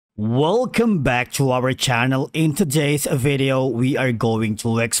Welcome back to our channel. In today's video, we are going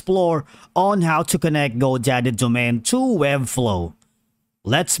to explore on how to connect Godaddy domain to Webflow.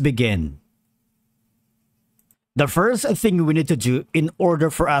 Let's begin. The first thing we need to do in order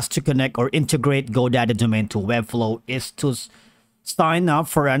for us to connect or integrate Godaddy domain to Webflow is to sign up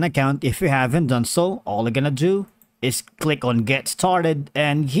for an account. If you haven't done so, all you're gonna do is click on Get Started,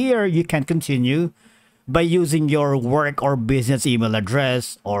 and here you can continue by using your work or business email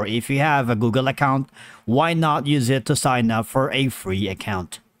address, or if you have a Google account, why not use it to sign up for a free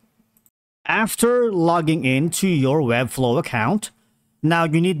account. After logging into your Webflow account, now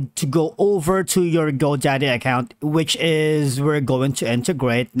you need to go over to your Godaddy account, which is we're going to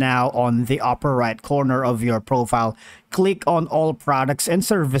integrate. Now on the upper right corner of your profile, click on all products and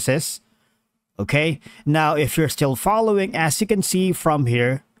services. Okay, now if you're still following, as you can see from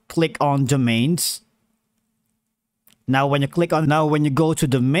here, click on domains. Now when you go to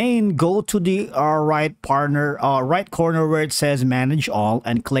domain, go to the right corner where it says manage all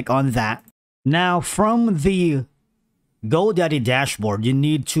and click on that. Now from the Godaddy dashboard, you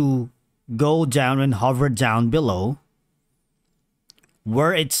need to go down and hover down below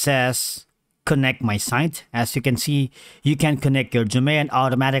where it says connect my site. As you can see, you can connect your domain,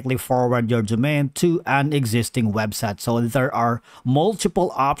 automatically forward your domain to an existing website. So there are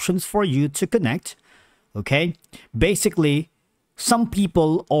multiple options for you to connect. Okay, basically, some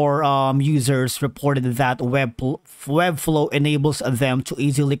people or users reported that Webflow enables them to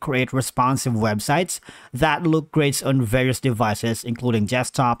easily create responsive websites that look great on various devices, including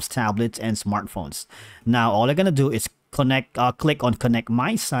desktops, tablets, and smartphones. Now, all you're gonna do is click on Connect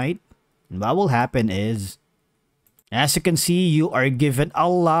My Site. And what will happen is, as you can see, you are given a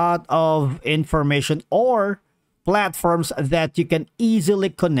lot of information or platforms that you can easily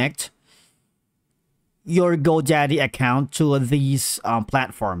connect your Godaddy account to these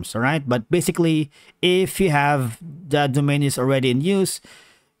platforms. All right, but basically, if you have the domain is already in use,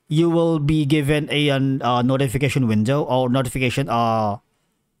 you will be given a notification window or notification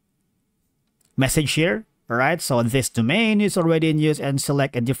message here. All right, so this domain is already in use, and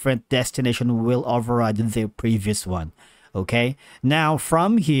select a different destination will override the previous one. Okay, now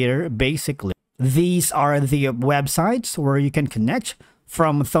from here, basically these are the websites where you can connect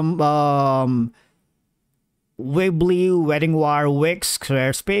from some Weebly, WeddingWire, Wix,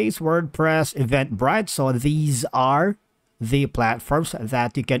 Squarespace, WordPress, Eventbrite. So these are the platforms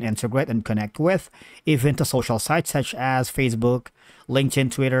that you can integrate and connect with, even to social sites such as Facebook,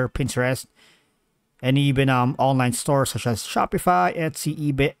 LinkedIn, Twitter, Pinterest, and even online stores such as Shopify, Etsy,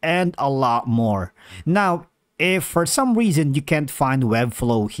 eBay, and a lot more. Now, if for some reason you can't find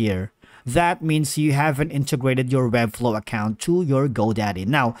Webflow here, that means you haven't integrated your Webflow account to your Godaddy.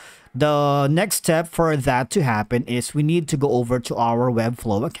 Now, the next step for that to happen is we need to go over to our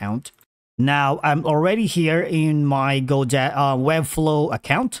Webflow account. Now, I'm already here in my Webflow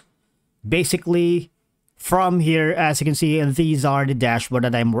account. Basically, from here, as you can see, these are the dashboard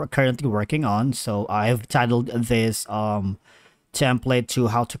that I'm currently working on. So I've titled this template to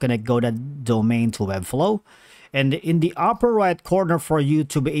how to connect Godaddy domain to Webflow. And in the upper right corner, for you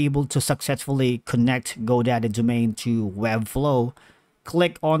to be able to successfully connect Godaddy domain to Webflow,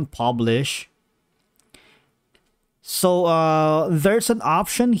 click on publish. So there's an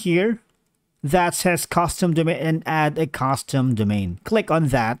option here that says custom domain and add a custom domain. Click on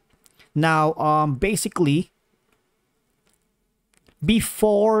that. Now basically,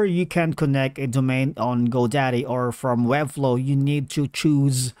 before you can connect a domain on Godaddy or from Webflow, you need to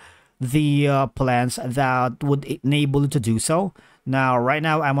choose the plans that would enable you to do so. Now, right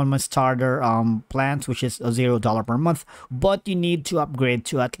now, I'm on my starter plans, which is $0 per month, but you need to upgrade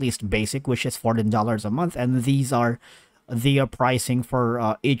to at least basic, which is $14 a month, and these are the pricing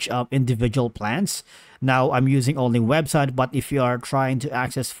for each individual plans. Now, I'm using only website, but if you are trying to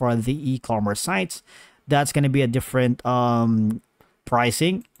access for the e-commerce sites, that's going to be a different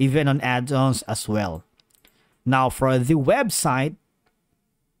pricing, even on add-ons as well. Now, for the website,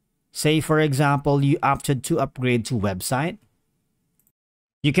 say for example, you opted to upgrade to website.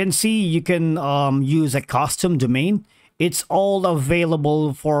 You can see you can use a custom domain. It's all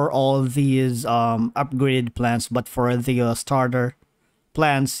available for all these upgraded plans, but for the starter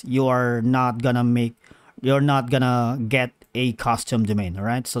plans, you're not gonna get a custom domain. All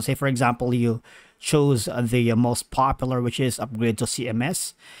right, so say for example, you chose the most popular, which is upgrade to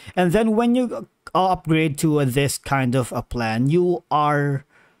CMS, and then when you upgrade to this kind of a plan, you are,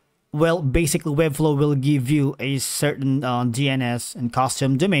 well, basically Webflow will give you a certain DNS and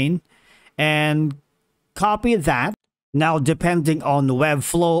custom domain and copy that. Now, depending on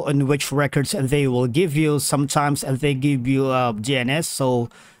Webflow and which records they will give you, sometimes they give you DNS. So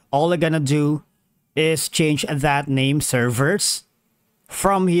all we're gonna do is change that name servers.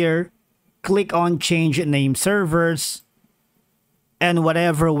 From here, click on change name servers, and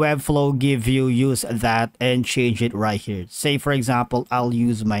whatever Webflow give you, use that and change it right here. Say for example, I'll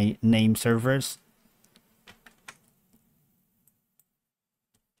use my name servers.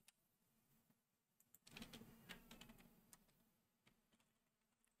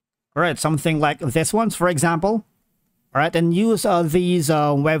 All right, something like this one's, for example. All right, and use these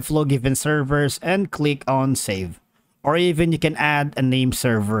Webflow given servers and click on save. Or even you can add a name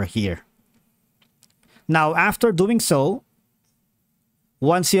server here. Now, after doing so,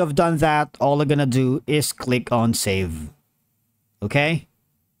 once you have done that, all you're gonna do is click on save. Okay?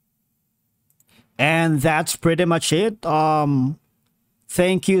 And that's pretty much it.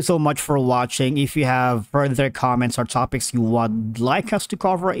 Thank you so much for watching. If you have further comments or topics you would like us to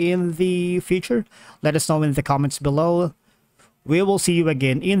cover in the future, let us know in the comments below. We will see you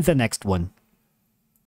again in the next one.